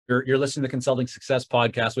you're listening to the Consulting Success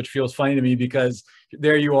podcast, which feels funny to me because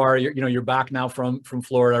there you are, you're back now from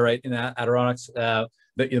Florida, right, in the Adirondacks, the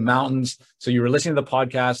mountains. So you were listening to the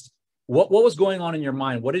podcast. What was going on in your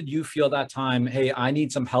mind? What did you feel that time? Hey, I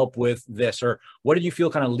need some help with this, or what did you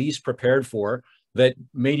feel kind of least prepared for that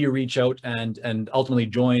made you reach out and ultimately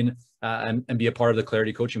join and be a part of the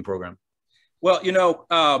Clarity Coaching Program? Well,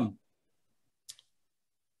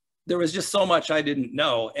 there was just so much I didn't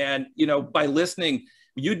know. And, by listening,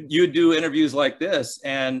 you do interviews like this,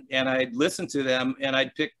 and I'd listen to them, and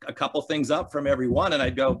I'd pick a couple things up from every one, and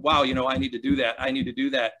I'd go, wow, I need to do that. I need to do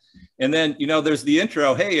that. And then, there's the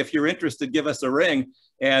intro. Hey, if you're interested, give us a ring.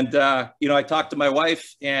 And, I talked to my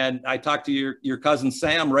wife, and I talked to your cousin,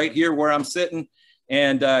 Sam, right here where I'm sitting.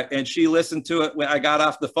 And she listened to it. When I got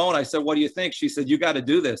off the phone, I said, what do you think? She said, you got to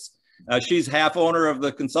do this. She's half owner of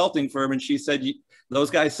the consulting firm. And she said, those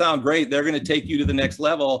guys sound great. They're going to take you to the next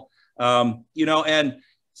level. And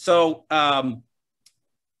so I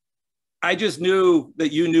just knew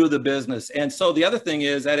that you knew the business. And so the other thing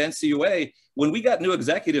is at NCUA, when we got new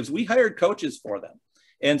executives, we hired coaches for them.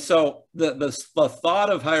 And so the thought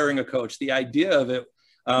of hiring a coach, the idea of it,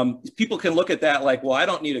 people can look at that like, well, I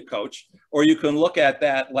don't need a coach. Or you can look at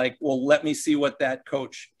that like, well, let me see what that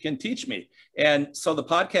coach can teach me. And so the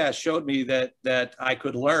podcast showed me that I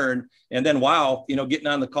could learn. And then, wow, getting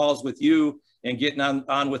on the calls with you and getting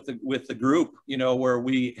on with the group, where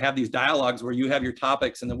we have these dialogues where you have your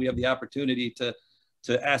topics and then we have the opportunity to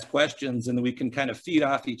ask questions and then we can kind of feed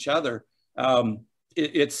off each other.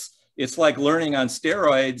 It's like learning on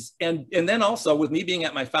steroids. And then also with me being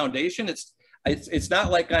at my foundation, it's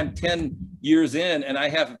not like I'm 10 years in and I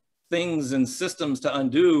have things and systems to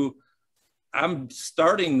undo. I'm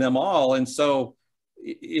starting them all. And so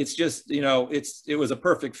it's just, it was a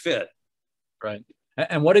perfect fit. Right.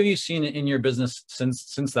 And what have you seen in your business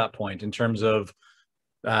since that point in terms of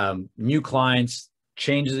new clients,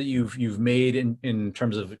 changes that you've made in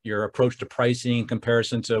terms of your approach to pricing in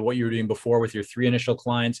comparison to what you were doing before with your 3 initial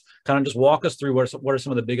clients? Kind of just walk us through what are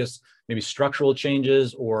some of the biggest maybe structural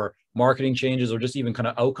changes or marketing changes or just even kind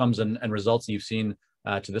of outcomes and results that you've seen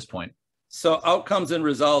to this point. So outcomes and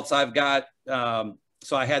results, I've got, so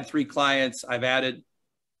I had 3 clients. I've added,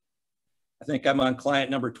 I think I'm on client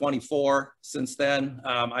number 24 since then.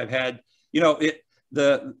 I've had, you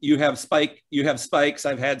have spikes.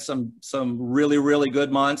 I've had some really, really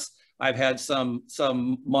good months. I've had some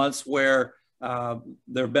months where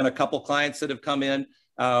there have been a couple clients that have come in,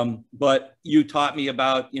 but you taught me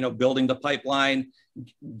about, building the pipeline,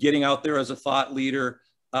 getting out there as a thought leader.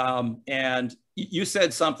 And you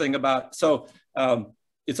said something about,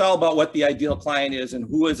 it's all about what the ideal client is and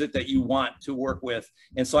who is it that you want to work with.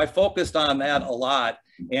 And so I focused on that a lot,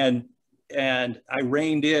 and I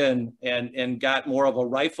reined in and got more of a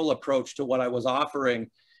rifle approach to what I was offering.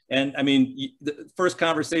 And I mean, the first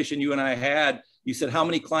conversation you and I had, you said, how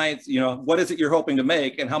many clients, what is it you're hoping to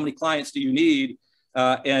make and how many clients do you need?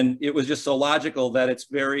 And it was just so logical that it's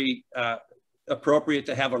very appropriate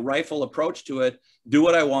to have a rifle approach to it, do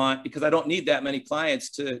what I want, because I don't need that many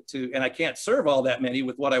clients and I can't serve all that many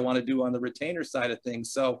with what I want to do on the retainer side of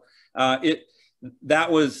things. So that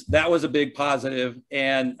was a big positive.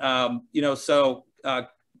 And,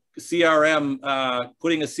 CRM,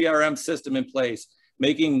 putting a CRM system in place,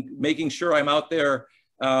 making sure I'm out there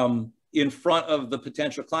in front of the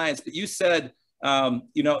potential clients. But you said,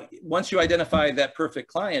 once you identify that perfect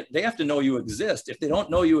client, they have to know you exist. If they don't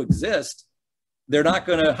know you exist, they're not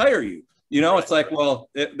going to hire you. It's like, well,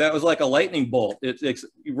 that was like a lightning bolt. It's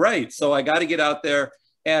right. So I got to get out there.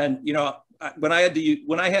 And, when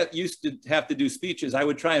I used to have to do speeches, I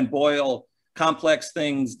would try and boil complex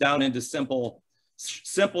things down into simple,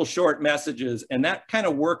 short messages. And that kind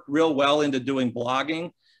of worked real well into doing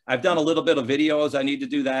blogging. I've done a little bit of videos. I need to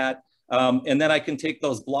do that. And then I can take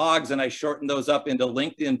those blogs and I shorten those up into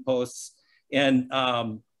LinkedIn posts and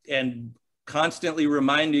constantly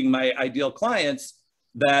reminding my ideal clients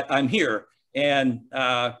that I'm here. And,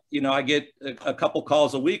 I get a couple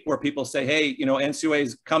calls a week where people say, hey, NCUA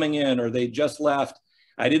is coming in, or they just left.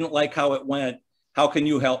 I didn't like how it went. How can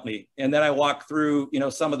you help me? And then I walk through,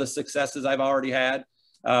 some of the successes I've already had.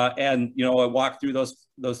 And, I walk through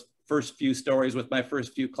those first few stories with my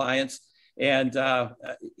first few clients. And, the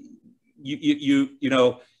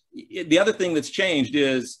other thing that's changed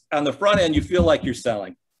is on the front end, you feel like you're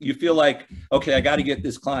selling. You feel like, okay, I got to get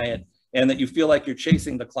this client, and that you feel like you're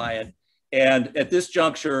chasing the client. And at this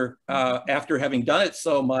juncture, after having done it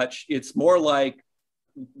so much, it's more like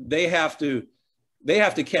they have to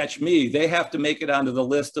catch me. They have to make it onto the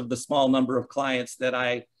list of the small number of clients that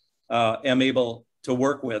I am able to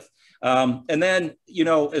work with. And then, you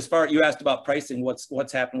know, as far you asked about pricing,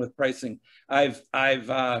 what's happened with pricing, I've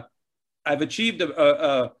achieved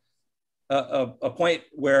a point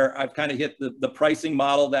where I've kind of hit the pricing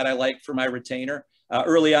model that I like for my retainer.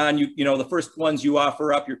 Early on, you know, the first ones you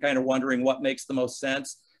offer up, you're kind of wondering what makes the most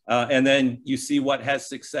sense. And then you see what has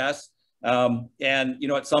success. And, you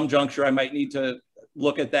know, at some juncture, I might need to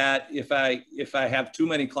look at that. If I have too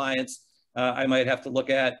many clients, I might have to look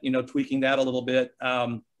at, you know, tweaking that a little bit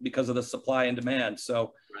because of the supply and demand.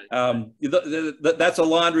 So that's a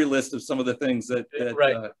laundry list of some of the things that